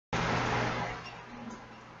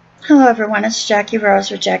Hello everyone, it's Jackie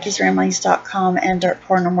Rose with Jackie'sRamblings.com and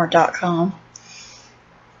DirtPoorNoMore.com.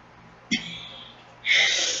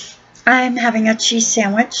 I'm having a cheese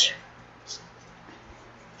sandwich,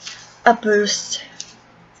 a Boost,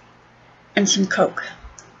 and some Coke.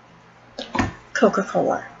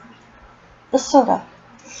 Coca-Cola. The soda.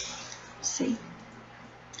 Let's see.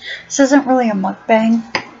 This isn't really a mukbang,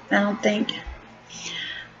 I don't think.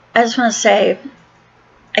 I just want to say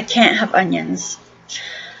I can't have onions,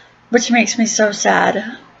 which makes me so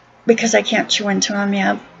sad because I can't chew into them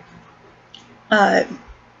yet. I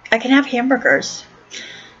can have hamburgers.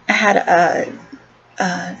 I had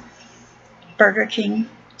a Burger King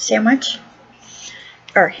sandwich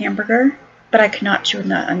or hamburger, but I cannot chew in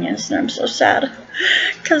the onions, and I'm so sad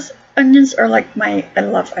because onions are like I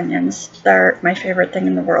love onions. They're my favorite thing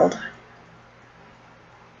in the world.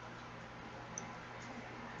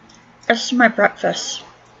 This is my breakfast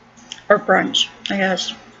or brunch, I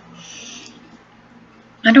guess.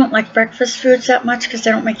 I don't like breakfast foods that much because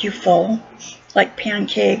they don't make you full, like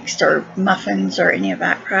pancakes or muffins or any of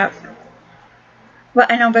that crap.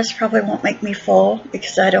 But I know this probably won't make me full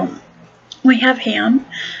because we have ham,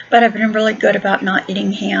 but I've been really good about not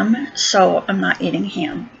eating ham, so I'm not eating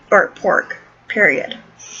ham or pork, period.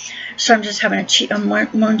 So I'm just having a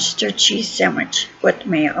Munster cheese sandwich with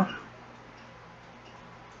mayo.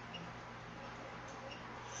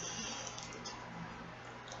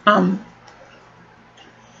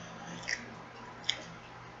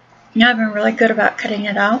 Yeah, I've been really good about cutting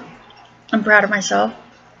it out. I'm proud of myself.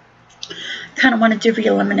 Kind of want to do the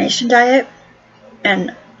elimination diet,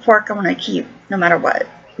 and pork I want to keep no matter what.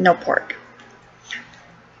 No pork.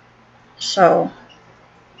 So,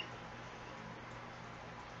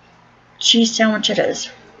 cheese sandwich it is.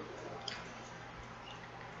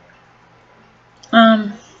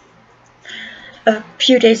 A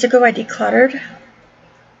few days ago I decluttered,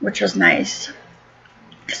 which was nice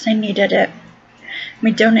because I needed it.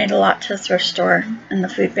 We donate a lot to the thrift store and the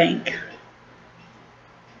food bank.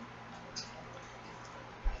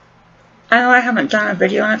 I know I haven't done a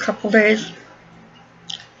video in a couple days.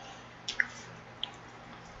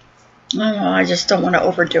 I don't know, I just don't want to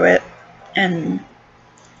overdo it. And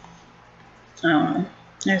I don't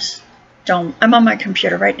know. I'm on my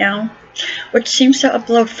computer right now, which seems to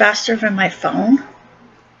upload faster than my phone.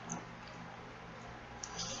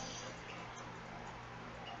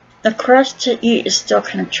 The crust to eat is still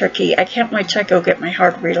kind of tricky. I can't wait till I go get my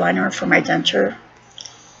hard reliner for my denture.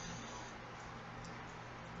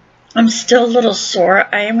 I'm still a little sore.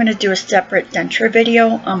 I am going to do a separate denture video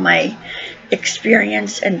on my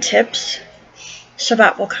experience and tips. So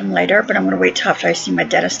that will come later, but I'm going to wait till after I see my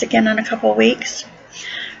dentist again in a couple of weeks,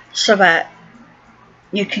 so that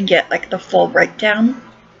you can get like the full breakdown.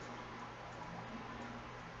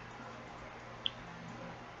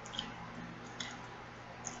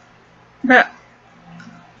 But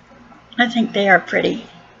I think they are pretty.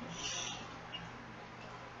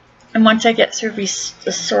 And once I get through the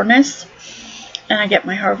soreness and I get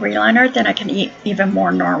my hard reliner, then I can eat even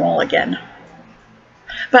more normal again.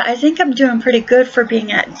 But I think I'm doing pretty good for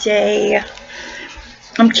being at day.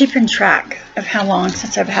 I'm keeping track of how long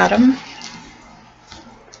since I've had them.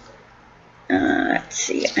 Let's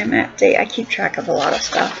see, I'm at day. I keep track of a lot of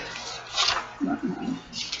stuff.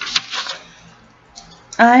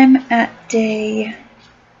 I'm at day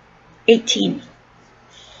 18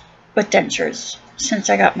 with dentures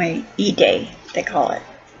since I got my E-Day, they call it.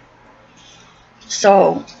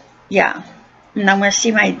 So, yeah. And I'm going to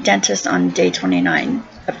see my dentist on day 29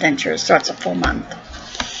 of dentures, so it's a full month.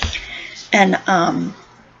 And,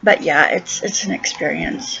 but yeah, it's an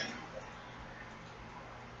experience.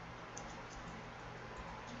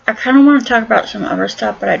 I kind of want to talk about some other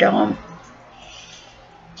stuff, but I don't.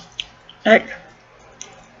 Like,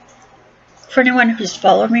 for anyone who's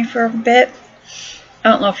followed me for a bit, I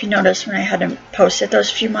don't know if you noticed when I hadn't posted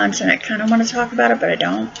those few months, and I kind of want to talk about it, but I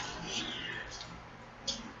don't.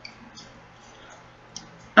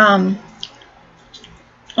 I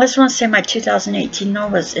just want to say my 2018 though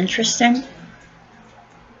was interesting.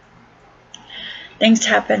 Things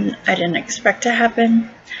happened I didn't expect to happen,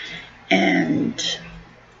 and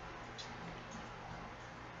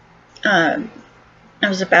I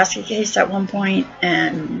was a basket case at one point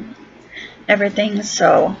and everything,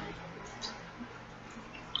 so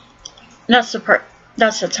that's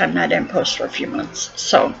the time that I didn't post for a few months.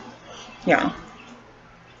 So yeah,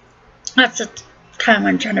 that's the time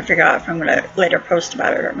I'm trying to figure out if I'm going to later post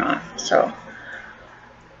about it or not. So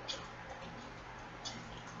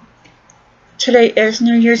today is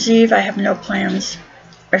New Year's Eve. I have no plans.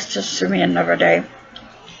 It's just for me another day.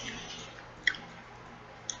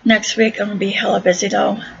 Next week I'm going to be hella busy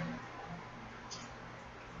though.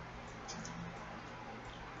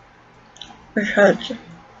 because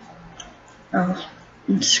oh,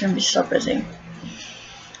 I'm just gonna be so busy.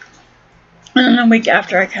 And then the week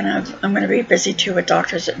after, I'm gonna be busy too with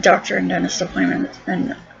doctor and dentist appointments,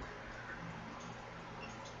 and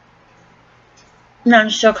I'm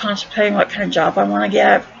still contemplating what kind of job I want to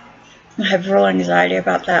get. I have real anxiety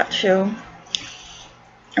about that too,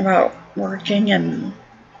 about working, and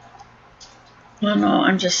I don't know,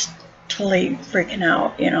 I'm just totally freaking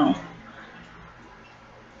out, you know.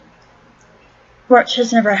 Which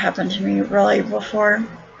has never happened to me really before,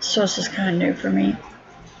 so this is kind of new for me.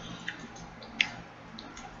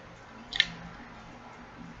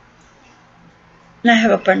 And I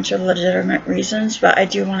have a bunch of legitimate reasons, but I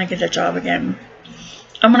do want to get a job again.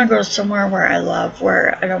 I'm going to go somewhere where I love,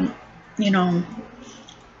 where I don't, you know,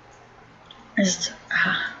 just,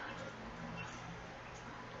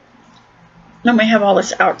 then we have all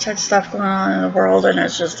this outside stuff going on in the world, and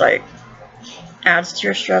it's just like, adds to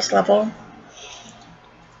your stress level.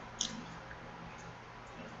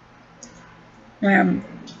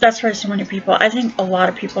 That's why so many people, I think a lot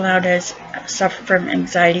of people nowadays suffer from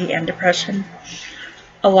anxiety and depression.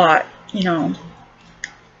 A lot, you know.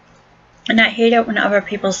 And I hate it when other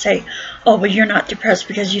people say, oh, well, you're not depressed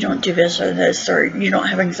because you don't do this or this, or you don't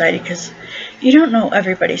have anxiety, because you don't know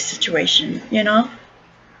everybody's situation, you know.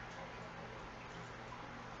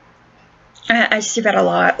 I see that a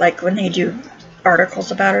lot, like when they do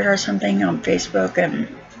articles about it or something on Facebook, and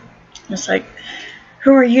it's like,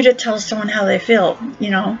 who are you to tell someone how they feel,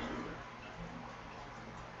 you know?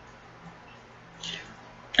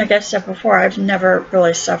 Like I've said before, I've never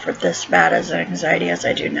really suffered this bad as anxiety as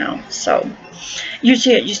I do now. So,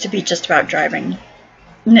 usually it used to be just about driving.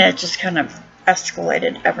 And it just kind of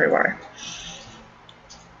escalated everywhere.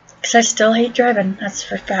 Because I still hate driving, that's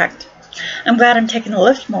for a fact. I'm glad I'm taking the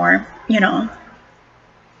Lyft more, you know.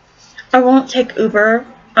 I won't take Uber.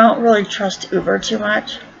 I don't really trust Uber too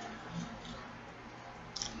much.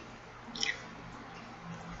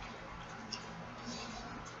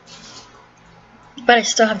 But I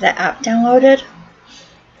still have that app downloaded.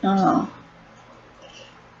 Oh.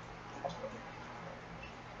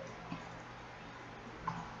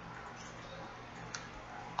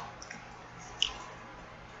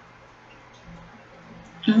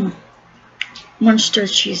 Munster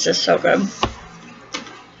cheese is so good.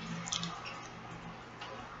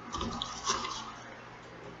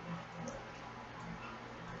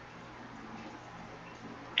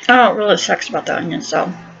 Oh, it really sucks about the onions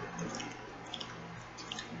though.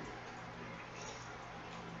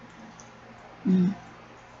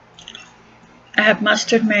 I have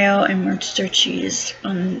mustard mayo and Munster cheese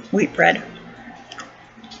on wheat bread.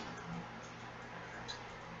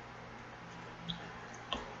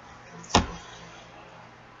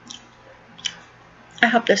 I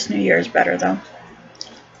hope this New Year is better though.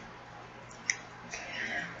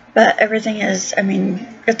 But everything is, I mean,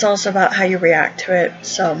 it's also about how you react to it.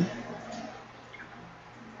 So,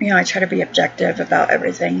 you know, I try to be objective about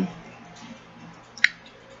everything.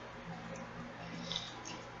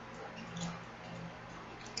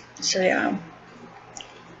 So, yeah.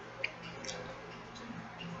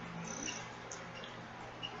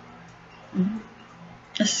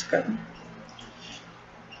 This is good.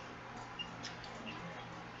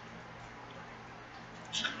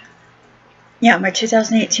 Yeah, my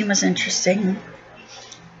 2018 was interesting.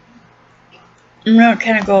 I'm going to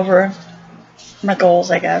kind of go over my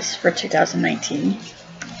goals, I guess, for 2019.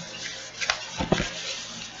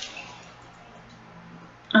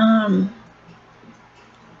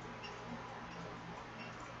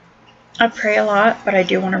 I pray a lot, but I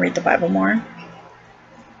do want to read the Bible more.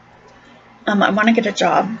 I want to get a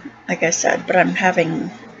job, like I said, but I'm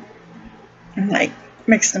having, like,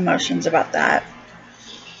 mixed emotions about that.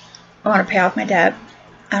 I want to pay off my debt.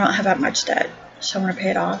 I don't have that much debt, so I want to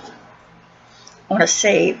pay it off. I want to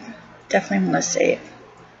save. Definitely want to save.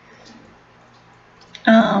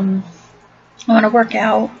 I want to work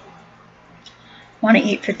out. I want to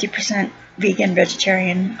eat 50% vegan,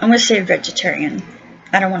 vegetarian. I'm going to say vegetarian.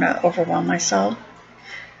 I don't want to overwhelm myself.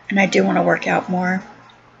 And I do want to work out more.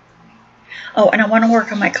 Oh, and I want to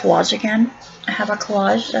work on my collage again. I have a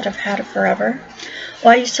collage that I've had forever.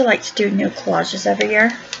 Well, I used to like to do new collages every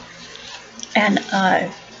year. And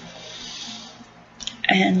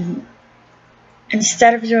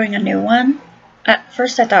instead of doing a new one, at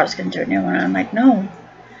first I thought I was going to do a new one. I'm like, no.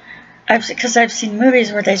 Because I've seen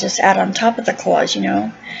movies where they just add on top of the collage, you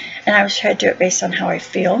know. And I was trying to do it based on how I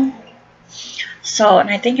feel. So, and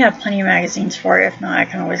I think I have plenty of magazines for it. If not, I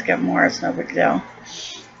can always get more. It's no big deal.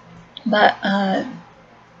 But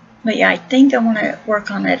yeah, I think I want to work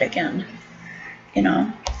on it again. You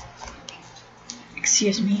know.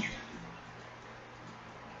 Excuse me.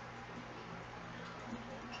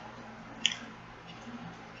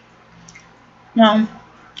 Well,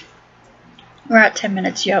 we're at 10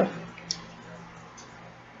 minutes, yo.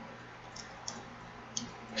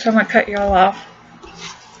 So I'm going to cut you all off.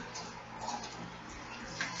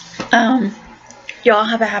 Y'all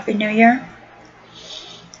have a happy new year.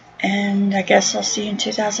 And I guess I'll see you in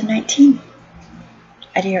 2019.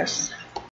 Adios.